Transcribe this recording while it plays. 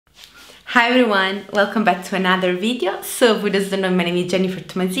Hi everyone, welcome back to another video. So for those who don't know, my name is Jennifer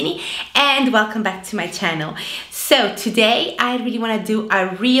Tomazzini and welcome back to my channel. So today I really want to do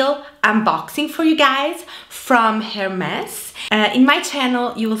a real unboxing for you guys from Hermes. In my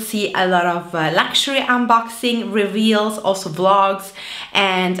channel you will see a lot of luxury unboxing, reveals, also vlogs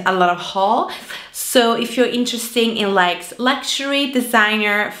and a lot of haul. So if you're interested in like luxury,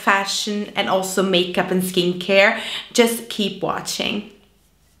 designer, fashion and also makeup and skincare, just keep watching.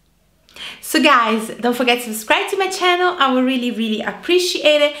 So guys, don't forget to subscribe to my channel. I will really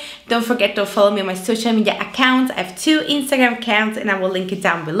appreciate it. Don't forget to follow me on my social media accounts. I have 2 Instagram accounts and I will link it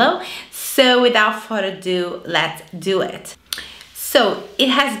down below. So without further ado, let's do it. So it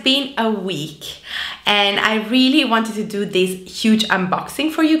has been a week and I really wanted to do this huge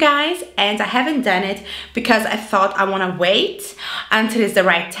unboxing for you guys, and I haven't done it because I thought I want to wait until it's the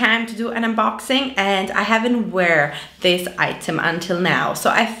right time to do an unboxing, and I haven't wear this item until now. So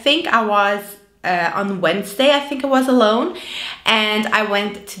I think I was on Wednesday, I think I was alone, and I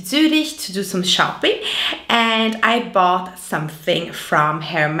went to Zurich to do some shopping and I bought something from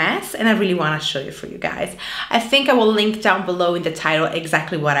Hermes and I really want to show you for you guys. I think I will link down below in the title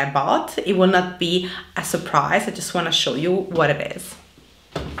exactly what I bought. It will not be a surprise, I just want to show you what it is.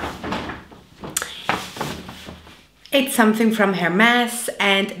 It's something from Hermes,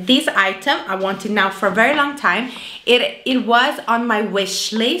 and this item I wanted now for a very long time. It was on my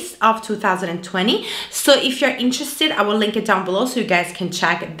wish list of 2020. So if you're interested, I will link it down below so you guys can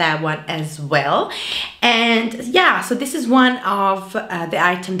check that one as well. And yeah, so this is one of the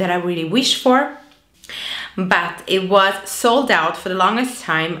items that I really wish for. But it was sold out for the longest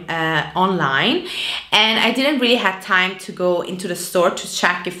time online, and I didn't really have time to go into the store to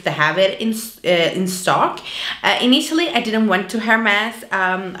check if they have it in stock. Initially I didn't went to Hermes.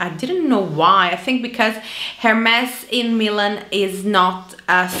 I didn't know why. I think because Hermes in Milan is not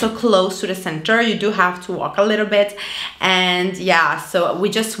so close to the center. You do have to walk a little bit, and yeah, so we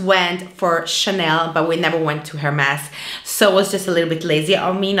just went for Chanel but we never went to Hermes, so it was just a little bit lazy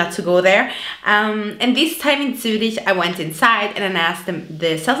of me not to go there. And this time in Zurich I went inside and I asked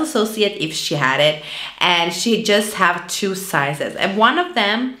the sales associate if she had it, and she just have 2 sizes, and one of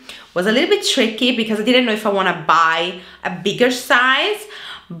them was a little bit tricky because I didn't know if I want to buy a bigger size,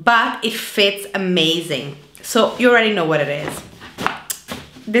 but it fits amazing. So you already know what it is.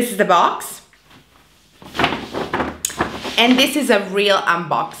 This is the box, and this is a real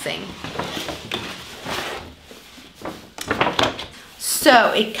unboxing.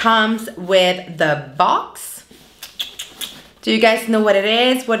 So it comes with the box. Do you guys know what it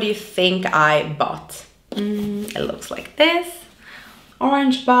is? What do you think I bought? It looks like this.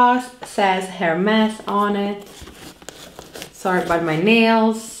 Orange box, says Hermes on it. Sorry about my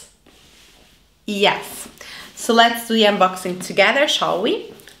nails. Yes. So let's do the unboxing together, shall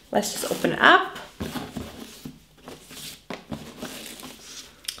we? Let's just open it up.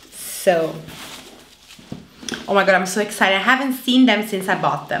 So, oh my god, I'm so excited. I haven't seen them since I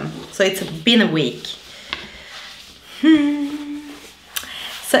bought them. So it's been a week.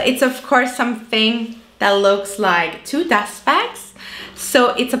 So it's of course something that looks like 2 dust bags. So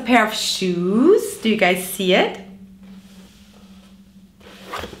it's a pair of shoes. Do you guys see it?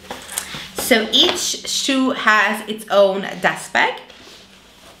 So each shoe has its own dust bag.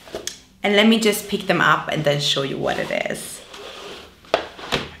 And let me just pick them up and then show you what it is. Oh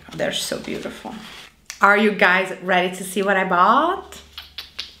my god, they're so beautiful. Are you guys ready to see what I bought?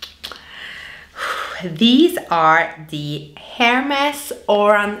 These are the Hermes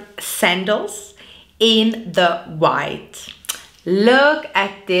Oran Sandals in the white. Look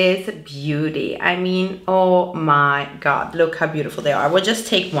at this beauty. I mean, oh my god, look how beautiful they are. We'll just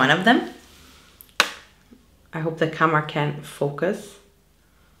take one of them. I hope the camera can focus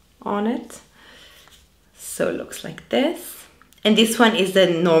on it. So it looks like this. And this one is the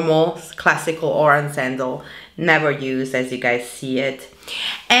normal classical Oran sandal, never used, as you guys see it.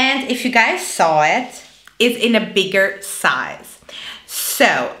 And if you guys saw it, it's in a bigger size.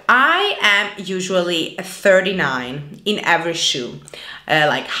 So I am usually a 39 in every shoe,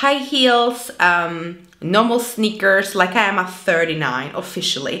 like high heels, normal sneakers, like I am a 39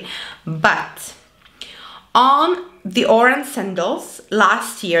 officially. But on the Oran sandals,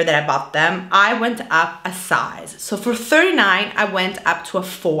 last year that I bought them, I went up a size. So for 39, I went up to a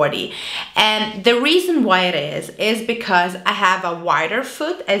 40. And the reason why it is because I have a wider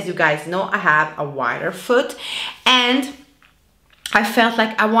foot. As you guys know, I have a wider foot. And I felt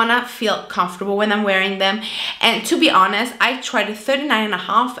like I wanna feel comfortable when I'm wearing them. And to be honest, I tried the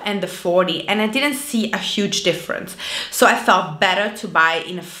 39.5 and the 40 and I didn't see a huge difference. So I thought better to buy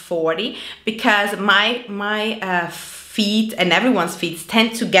in a 40 because my feet and everyone's feet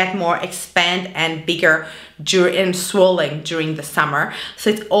tend to get more expand and bigger and swollen during the summer. So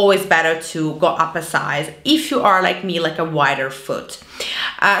it's always better to go up a size if you are like me, like a wider foot.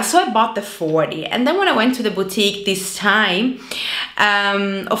 So I bought the 40, and then when I went to the boutique this time,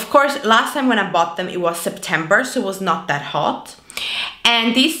 of course, last time when I bought them, it was September, so it was not that hot.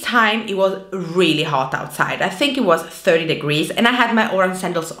 And this time it was really hot outside. I think it was 30 degrees, and I had my Oran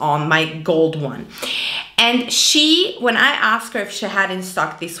Sandals on, my gold one. And she, when I asked her if she had in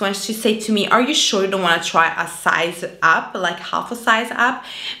stock this one, she said to me, are you sure you don't want to try a size up, like half a size up?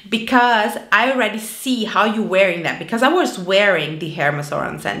 Because I already see how you're wearing them, because I was wearing the Hermes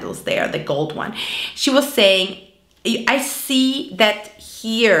Oran Sandals there, the gold one. She was saying, I see that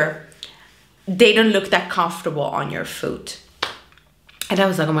here, they don't look that comfortable on your foot. And I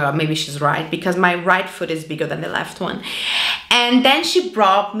was like, oh my God, maybe she's right, because my right foot is bigger than the left one. And then she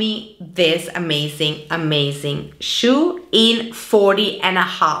brought me this amazing shoe in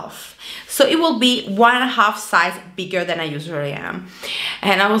 40.5. So it will be 1.5 size bigger than I usually am.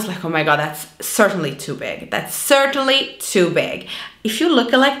 And I was like, oh my God, that's certainly too big. That's certainly too big. If you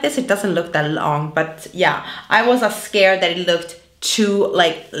look like this, it doesn't look that long, but yeah, I was scared that it looked too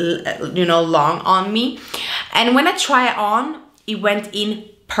like, you know, long on me. And when I try it on, it went in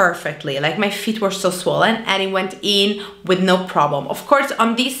perfectly. Like my feet were so swollen and it went in with no problem. Of course,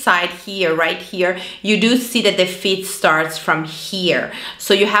 on this side here, right here, you do see that the fit starts from here.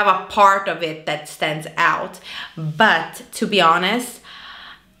 So you have a part of it that stands out. But to be honest,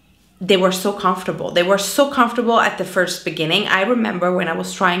 they were so comfortable. They were so comfortable at the first beginning. I remember when I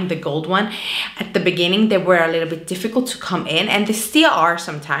was trying the gold one, at the beginning, they were a little bit difficult to come in, and they still are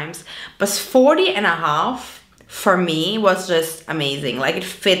sometimes. But 40.5 for me was just amazing. Like it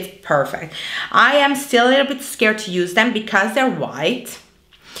fit perfect. I am still a little bit scared to use them because they're white,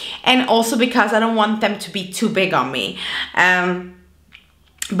 and also because I don't want them to be too big on me.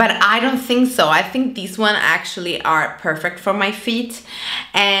 But I don't think so. I think these ones actually are perfect for my feet.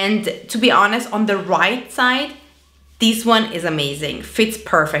 And to be honest, on the right side, this one is amazing, fits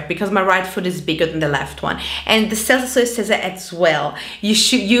perfect, because my right foot is bigger than the left one. And the sales associate says it as well.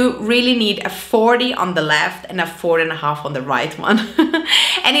 You really need a 40 on the left and a 40.5 on the right one.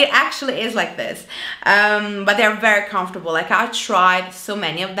 And it actually is like this. But they're very comfortable. Like I tried so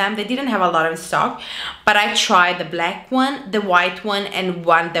many of them. They didn't have a lot in stock, but I tried the black one, the white one, and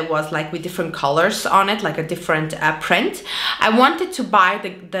one that was like with different colors on it, like a different print. I wanted to buy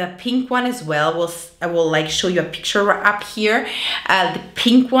the pink one as well. I will like show you a picture up here. The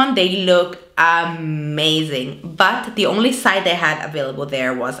pink one, they look amazing, but the only size they had available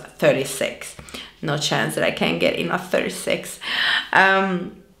there was 36. No chance that I can get in a 36.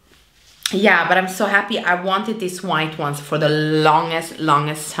 Yeah, but I'm so happy. I wanted these white ones for the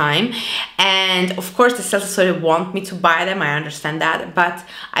longest time. And of course the sales associate want me to buy them, I understand that, but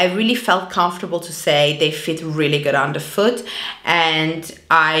I really felt comfortable to say they fit really good on the foot, and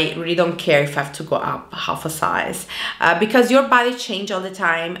I really don't care if I have to go up half a size, because your body change all the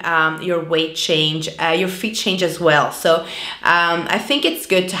time, your weight change, your feet change as well. So I think it's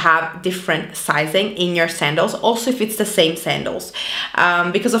good to have different sizing in your sandals, also if it's the same sandals,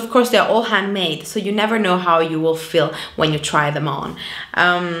 because of course they're all handmade, so you never know how you will feel when you try them on.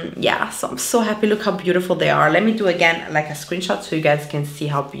 Yeah, so I'm so happy. Look how beautiful they are. Let me do again like a screenshot so you guys can see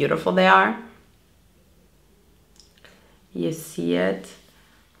how beautiful they are. You see it?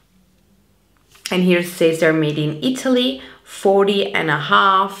 And here it says they're made in Italy,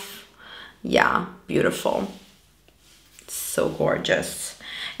 40.5. Yeah, beautiful. So gorgeous.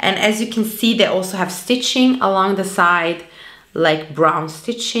 And as you can see, they also have stitching along the side, like brown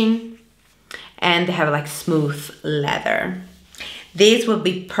stitching, and they have like smooth leather. These will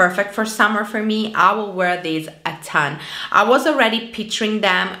be perfect for summer for me. I will wear these a ton. I was already picturing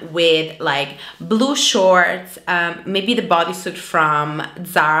them with like blue shorts, maybe the bodysuit from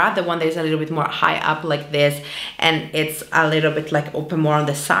Zara, the one that is a little bit more high up like this, and it's a little bit like open more on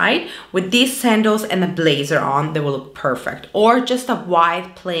the side. With these sandals and a blazer on, they will look perfect. Or just a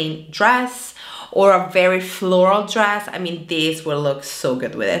white plain dress, or a very floral dress. I mean, this will look so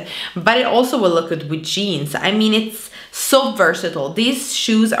good with it. But it also will look good with jeans. I mean, it's so versatile. These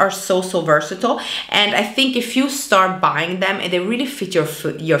shoes are so versatile. And I think if you start buying them and they really fit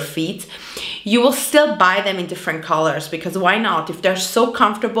your feet, you will still buy them in different colors, because why not? If they're so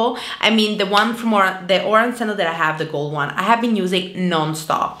comfortable. I mean, the one from the Oran Sandal that I have, the gold one, I have been using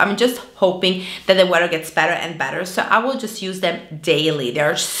non-stop. I'm just hoping that the weather gets better and better, so I will just use them daily.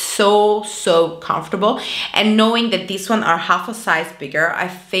 They're so comfortable, and knowing that these ones are half a size bigger, I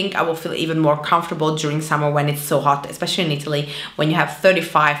think I will feel even more comfortable during summer when it's so hot, especially in Italy. When you have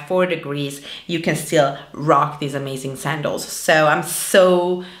 35, 40 degrees, you can still rock these amazing sandals. So I'm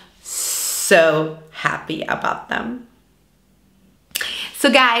so happy about them. So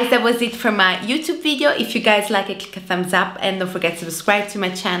guys, that was it for my YouTube video. If you guys like it, click a thumbs up, and don't forget to subscribe to my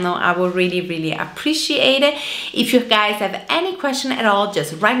channel. I will really appreciate it. If you guys have any question at all,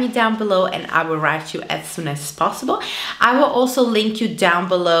 just write me down below and I will write you as soon as possible. I will also link you down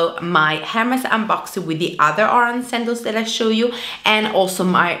below my Hermes unboxing with the other Oran sandals that I show you, and also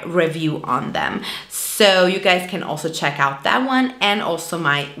my review on them. So you guys can also check out that one, and also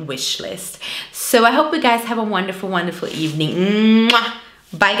my wish list. So I hope you guys have a wonderful evening. Mwah!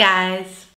 Bye guys.